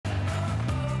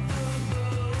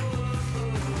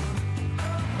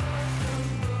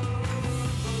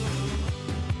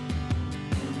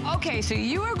Okay, so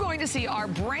you are going to see our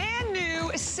brand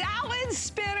new salad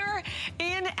spinner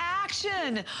in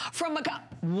action from a,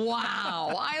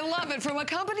 wow, I love it, from a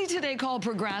company today called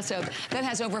Progressive that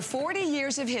has over 40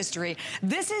 years of history.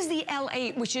 This is the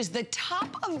L8, which is the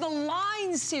top of the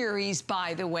line series,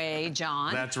 by the way,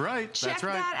 John. That's right. Check that's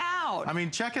right. that out. I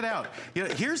mean, check it out. You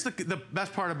know, here's the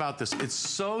best part about this. It's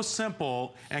so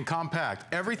simple and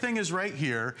compact. Everything is right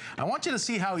here. I want you to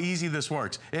see how easy this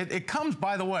works. It comes,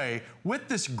 by the way, with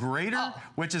this grater,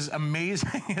 which is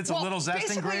amazing. It's a little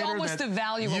zesting grater. Basically almost the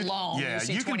value alone. Yeah,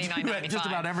 you can do just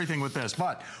about everything with this.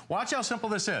 But watch how simple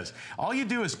this is. All you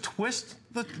do is twist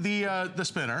the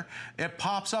spinner. It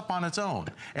pops up on its own.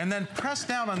 And then press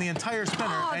down on the entire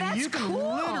spinner. And you can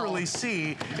literally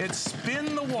see it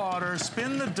spin the water,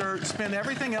 spin the dirt, spin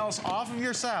everything else off of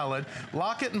your salad,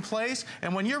 lock it in place,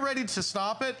 and when you're ready to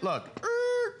stop it, look.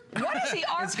 What is the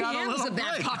RPMs of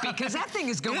that puppy? Because that thing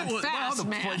is going fast,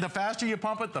 man. The faster you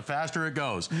pump it, the faster it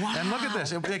goes. Wow. And look at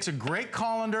this. It makes a great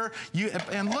colander.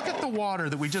 And look at the water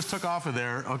that we just took off of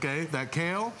there, okay? That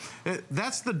kale.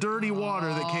 That's the dirty water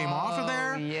that came off of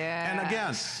there. Yes. And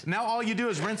again, now all you do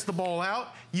is rinse the bowl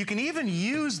out. You can even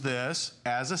use this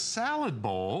as a salad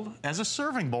bowl, as a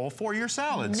serving bowl for your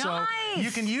salad. Nice. So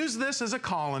you can use this as a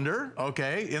colander,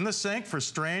 okay, in the sink for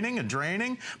straining and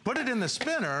draining. Put it in the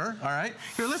spinner, all right?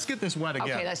 Here, let's get this wet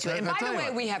again. Okay, let's do it. And by the way,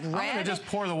 we have red. I'm gonna just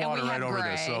pour the water right over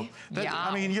this. So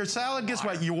I mean, your salad gets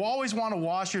wet. You always want to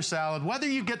wash your salad, whether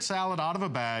you get salad out of a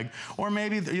bag or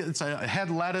maybe it's a head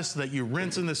lettuce that you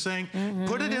rinse in the sink.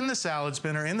 Put it in the salad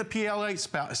spinner, in the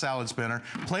PL8 salad spinner.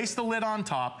 Place the lid on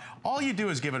top. All you do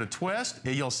is give it a twist.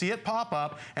 You'll see it pop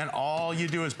up, and all you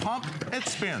do is pump. It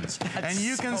spins, and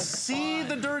you can see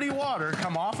the dirty water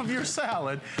come off of your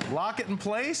salad. Lock it in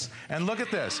place, and look at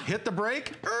this. Hit the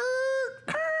brake.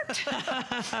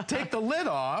 Take the lid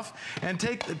off and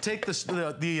take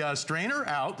the strainer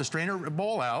out, the strainer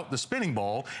bowl out, the spinning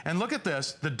bowl, and look at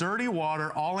this. The dirty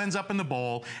water all ends up in the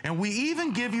bowl, and we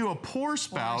even give you a pour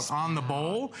spout on the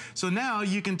bowl. So now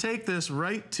you can take this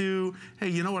right to, hey,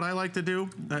 you know what I like to do?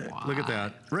 Look at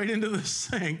that. Right into the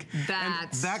sink.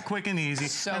 That's that quick and easy.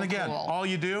 So and again, all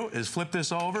you do is flip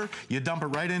this over, you dump it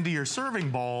right into your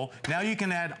serving bowl. Now you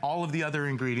can add all of the other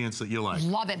ingredients that you like.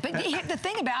 Love it. But the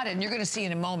thing about it, and you're going to see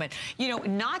in a moment, you know,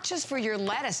 not just for your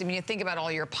lettuce. I mean, you think about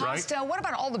all your pasta. What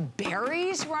about all the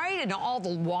berries, right? And all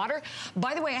the water.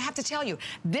 By the way, I have to tell you,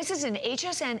 this is an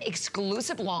HSN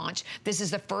exclusive launch. This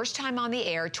is the first time on the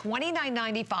air,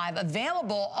 $29.95,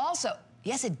 available also.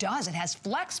 Yes, it does. It has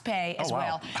flex pay as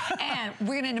well. And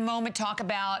we're going to, in a moment, talk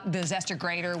about the Zester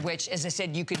grater, which, as I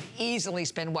said, you could easily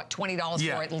spend, what, $20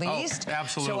 for at least? Oh,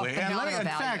 absolutely. So and in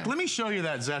fact, let me show you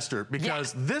that Zester,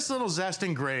 because this little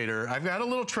zesting grater, I've got a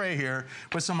little tray here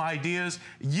with some ideas.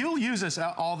 You'll use this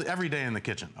every day in the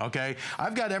kitchen, okay?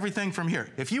 I've got everything from here.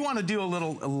 If you want to do a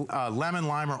little lemon,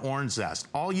 lime, or orange zest,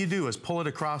 all you do is pull it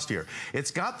across here.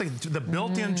 It's got the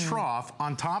built-in trough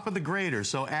on top of the grater,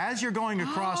 so as you're going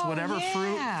across whatever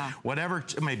fruit, whatever,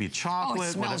 maybe chocolate.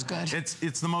 It smells good.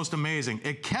 It's the most amazing.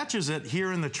 It catches it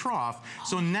here in the trough,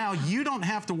 so now you don't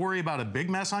have to worry about a big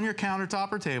mess on your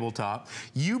countertop or tabletop.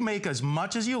 You make as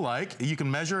much as you like. You can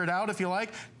measure it out if you like,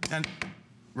 and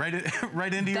right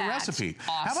into your recipe.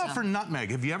 Awesome. How about for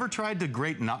nutmeg? Have you ever tried to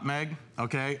grate nutmeg?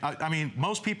 Okay, I mean,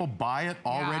 most people buy it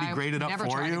already grated up for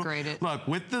you. Never tried to grate it. Look,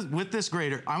 with this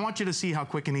grater, I want you to see how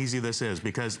quick and easy this is,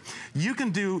 because you can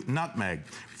do nutmeg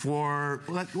for,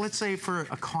 let's say, for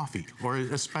a coffee or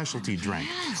a specialty drink,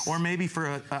 or maybe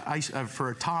for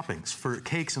for toppings, for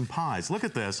cakes and pies. Look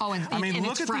at this. Oh, and I mean,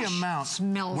 look at the amount.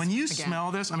 Smells when you smell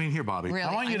this, I mean, here, Bobby, really?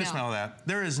 I want you to smell that.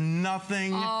 There is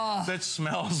nothing that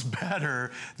smells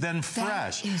better than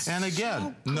fresh. And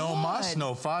again, no muss,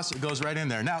 no fuss. It goes right in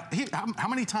there. Now, how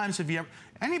many times have you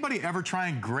anybody ever try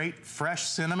and grate fresh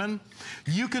cinnamon?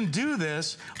 You can do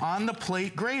this on the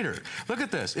plate grater. Look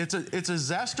at this. It's a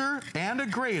zester and a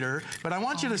grater, but I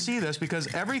want you to see this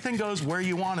because everything goes where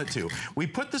you want it to. We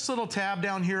put this little tab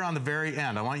down here on the very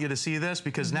end. I want you to see this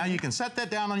because now you can set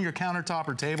that down on your countertop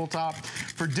or tabletop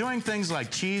for doing things like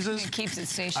cheeses. It keeps it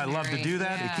stationary. I love to do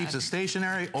that. It keeps it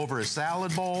stationary over a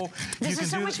salad bowl. This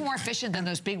is so much more efficient than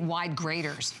those big wide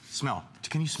graters. Smell.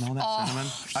 Can you smell that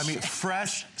cinnamon? I mean,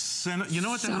 fresh cinnamon. You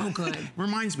know what? So good.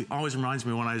 Always reminds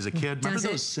me when I was a kid. Remember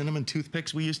those cinnamon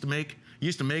toothpicks we used to make? You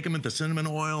used to make them with the cinnamon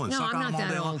oil and suck on them all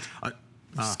day long.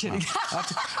 Just kidding.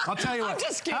 I'll tell you what. I'm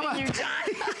just kidding you,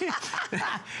 John.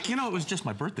 You know, it was just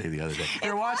my birthday the other day.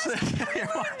 Here, watch this. Here,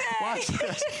 watch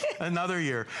this. Another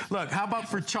year. Look, how about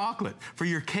for chocolate, for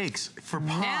your cakes, for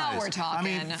pies? Now we're talking.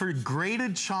 I mean, for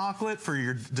grated chocolate, for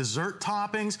your dessert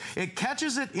toppings, it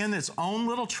catches it in its own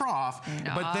little trough,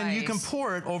 but then you can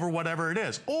pour it over whatever it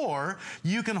is. Or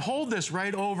you can hold this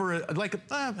right over, like,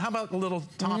 how about a little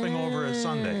topping over a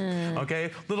sundae,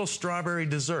 okay? Little strawberry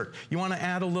dessert. You want to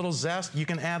add a little zest? You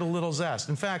can add a little zest.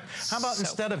 In fact, how about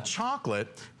instead of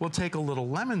chocolate, we'll take a little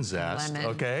lemon zest,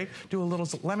 okay? Do a little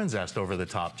lemon zest over the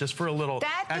top, just for a little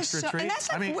extra treat. And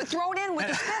that's like thrown in with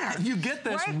the spinner. You get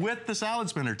this with the salad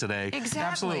spinner today. Exactly.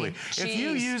 Absolutely. Cheese. If you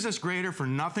use this grater for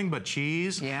nothing but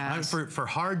cheese, for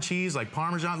hard cheese like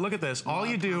Parmesan, look at this. All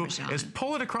you do is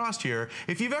pull it across here.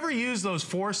 If you've ever used those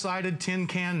four-sided tin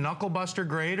can knuckle buster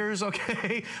graters,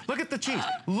 okay? Look at the cheese.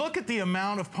 Look at the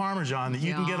amount of Parmesan that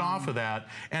you can get off of that.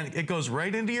 And it goes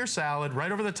right into your salad,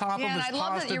 right over the top of this pasta dish. Yeah, and I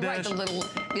love that you're right, the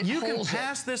little, you can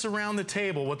pass this around the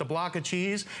table with a block of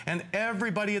cheese, and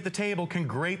everybody at the table can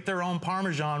grate their own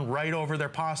Parmesan right over their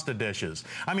pasta dishes.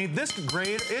 I mean, this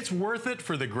grater, it's worth it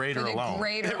for the grater alone.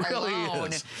 It really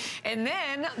is. And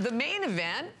then the main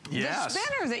event, the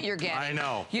spinner that you're getting. I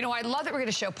know. You know, I love that we're going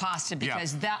to show pasta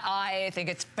because I think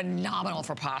it's phenomenal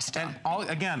for pasta. And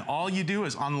again, all you do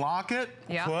is unlock it,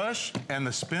 push, and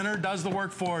the spinner does the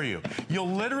work for you.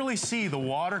 You'll literally see the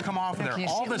water come off of there.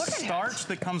 All the starch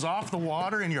that comes off the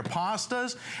water in your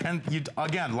pastas, and you,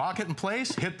 again, lock it in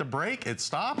place, hit the brake, it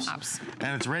stops,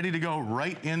 and it's ready to go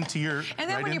right into your And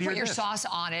then when you put your sauce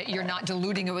on it, you're not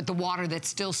diluting it with the water that's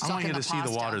still stuck in the pasta. I want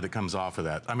you to see the water that comes off of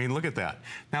that. I mean, look at that.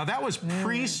 Now, that was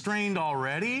pre-strained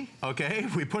already, okay?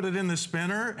 We put it in the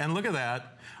spinner, and look at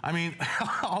that. I mean,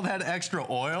 all that extra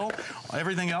oil,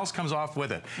 everything else comes off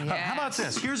with it. How about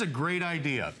this? Here's a great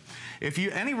idea. If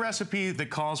you, any recipe that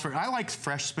calls for, I like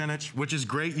fresh spinach, which is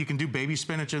great. You can do baby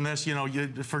spinach in this, you know,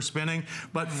 for spinning,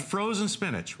 but frozen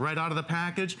spinach right out of the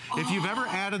package. If you've ever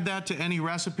added that to any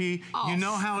recipe, you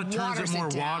know how it turns it more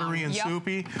watery and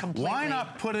soupy. Why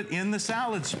not put it in the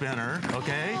salad spinner,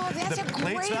 okay? The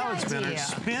plate salad spinner,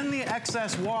 spin the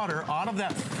excess water out of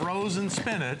that frozen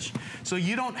spinach so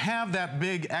you don't have that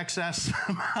big excess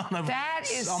amount of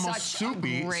almost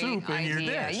soupy soup in your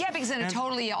dish. Yeah, because then it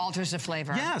totally alters the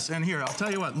flavor. Yes, and here, I'll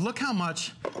tell you what, look how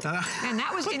much, and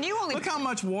that was, and you only look how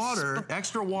much water,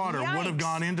 extra water would have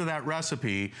gone into that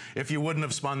recipe if you wouldn't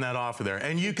have spun that off of there.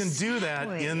 And you can do that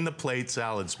in the plate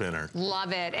salad spinner.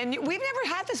 Love it. And we've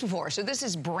never had this before, so this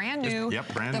is brand new.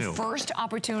 Yep, brand new. The first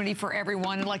opportunity for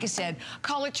everyone. And like I said,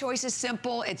 color choice is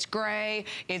simple. It's gray.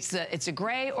 It's a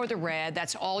gray or the red.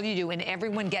 That's all you do. And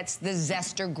everyone gets the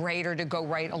Zester grater to go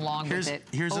right along with it.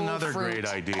 Here's another great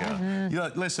idea.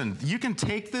 Listen, you can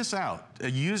take this out,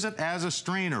 use it as a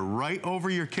strainer right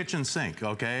over your kitchen sink,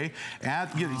 okay?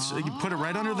 You put it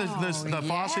right under the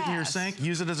faucet in your sink.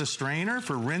 Use it as a strainer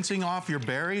for rinsing off your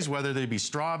berries, whether they be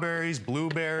strawberries,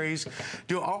 blueberries,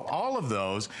 do all of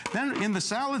those. Then in the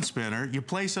salad spinner, you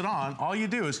place it on. All you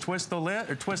do is twist the lid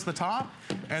or twist the top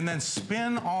and then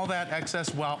spin all that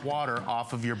excess water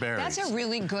off of your berries. That's a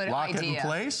really good idea. Lock it in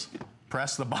place,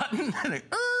 press the button, and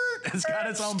it's got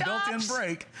its own built-in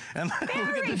brake. And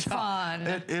look at the fun.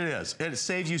 It is. It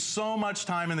saves you so much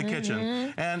time in the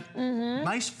kitchen. And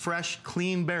nice, fresh,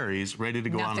 clean berries ready to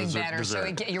go on as a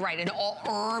dessert. So you're right. And all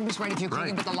herbs, right? If you're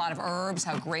cooking with a lot of herbs,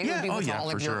 how great it would be with all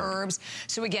of your herbs.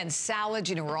 So again, salad,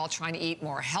 you know, we're all trying to eat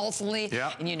more healthily.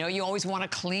 And you know, you always want to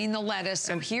clean the lettuce.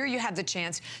 So here you have the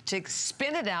chance to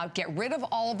spin it out, get rid of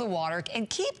all of the water, and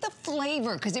keep the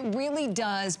flavor, because it really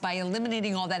does, by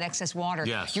eliminating all that excess water,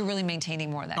 you're really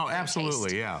maintaining more of that.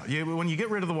 Absolutely, yeah. When you get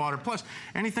rid of the water, plus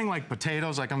anything like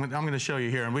potatoes, like I'm going to show you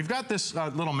here, and we've got this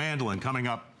little mandolin coming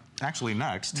up actually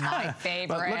next. My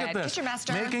favorite. But look at this. Get your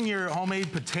master. Making your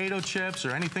homemade potato chips or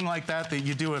anything like that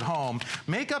you do at home,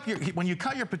 make up when you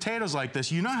cut your potatoes like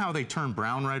this, you know how they turn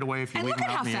brown right away if you leave them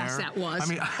out in the air? And look at how fast that was. I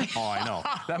mean, I know.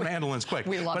 That mandolin's quick.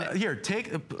 We love it. Here,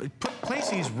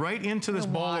 place these right into this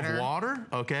bowl of water,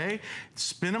 okay?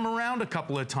 Spin them around a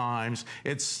couple of times.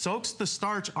 It soaks the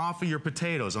starch off of your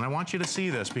potatoes. And I want you to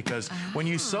see this, because when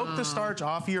you soak the starch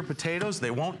off of your potatoes, they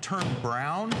won't turn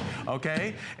brown,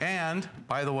 okay? And,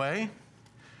 by the way,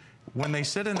 when they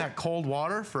sit in that cold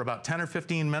water for about 10 or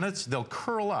 15 minutes, they'll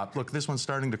curl up. Look, this one's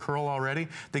starting to curl already.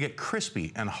 They get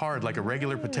crispy and hard like a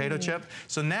regular potato chip.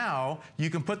 So now you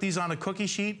can put these on a cookie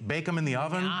sheet, bake them in the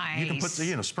oven. Nice. You can put,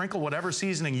 you know, sprinkle whatever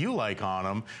seasoning you like on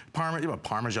them.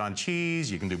 Parmesan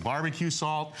cheese, you can do barbecue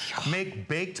salt. Make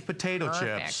baked potato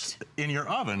chips in your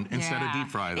oven instead of deep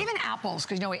fry them. Even apples,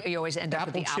 because you know you always end up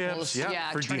with the apples.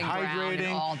 For dehydrating,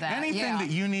 and all that. Anything that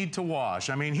you need to wash.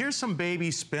 I mean, here's some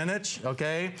baby spinach,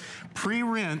 okay?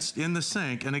 Pre-rinsed in the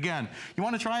sink. And again, you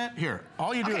want to try it? Here,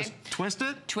 all you do is twist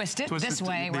it. Twist it this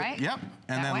way, right? Yep.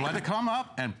 And then let it come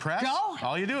up and press. Go.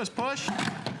 All you do is push.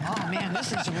 Oh man,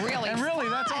 this is really And really,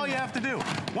 fun. that's all you have to do.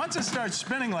 Once it starts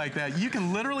spinning like that, you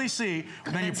can literally see,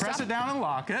 then you press it down and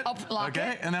lock it. Lock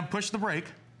it. And then push the brake.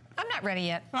 I'm not ready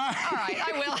yet. All right,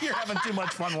 I will. You're having too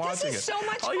much fun watching it. This is so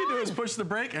much fun. All you do is push the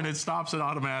brake and it stops it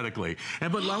automatically.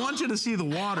 But I want you to see the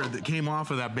water that came off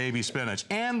of that baby spinach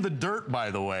and the dirt, by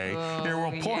the way. Here,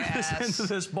 we'll pour this into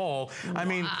this bowl. I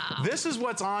mean, this is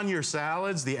what's on your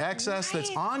salads, the excess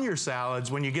that's on your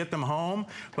salads when you get them home.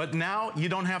 But now you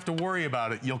don't have to worry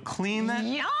about it. You'll clean it.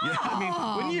 Yum. Yeah, I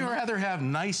mean, wouldn't you rather have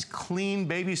nice, clean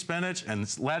baby spinach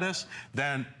and lettuce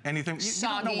than anything?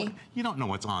 You don't know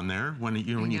what's on there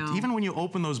even when you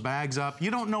open those bags up,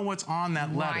 you don't know what's on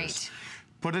that lettuce.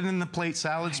 Put it in the plate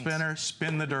salad spinner,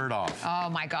 spin the dirt off. Oh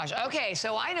my gosh. Okay,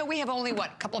 so I know we have only, what,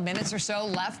 a couple of minutes or so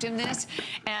left in this.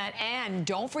 And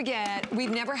don't forget, we've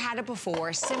never had it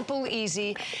before. Simple,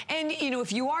 easy. And, you know,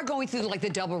 if you are going through like the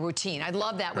double routine, I'd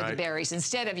love that with the berries.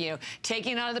 Instead of, you know,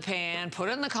 taking it out of the pan, put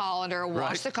it in the colander,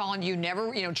 wash the colander, you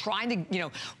never, you know, trying to, you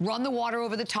know, run the water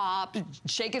over the top,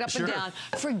 shake it up and down.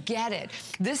 Forget it.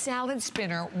 This salad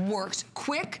spinner works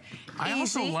quick, I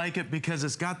also like it because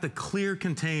it's got the clear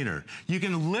container. You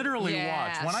can literally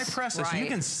watch. When I press this, you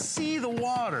can see the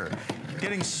water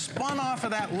getting spun off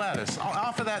of that lettuce,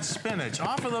 off of that spinach,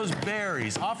 off of those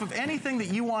berries, off of anything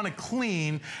that you want to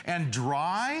clean and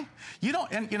dry. You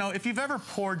don't, and you know, if you've ever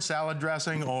poured salad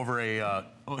dressing over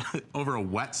a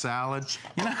wet salad,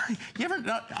 you know, you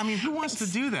ever? I mean, who wants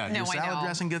to do that? Your salad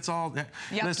dressing gets all.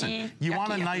 Listen, you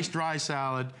want a nice dry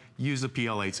salad. Use the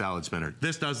PL8 salad spinner.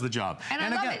 This does the job. And I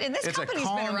love it. And this company's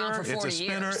been around for 40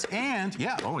 years. And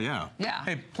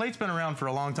hey, Plate's been around for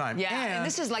a long time. Yeah, and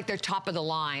this is like their top of the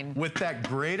line. With that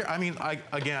grater, I mean,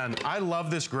 I love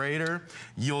this grater.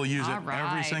 You'll use it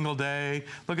every single day.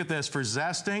 Look at this, for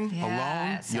zesting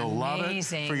alone, you'll love it.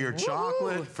 For your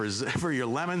chocolate, for your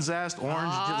lemon zest,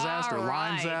 orange zest, or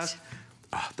lime zest.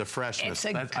 The freshness.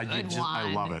 It's a good one.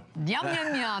 I love it. Yum,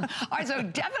 yum, yum. All right, so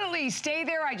definitely stay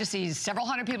there. I just see several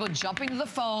hundred people jumping to the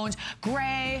phones.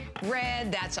 Gray, red,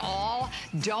 that's all.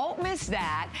 Don't miss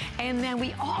that. And then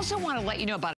we also want to let you know about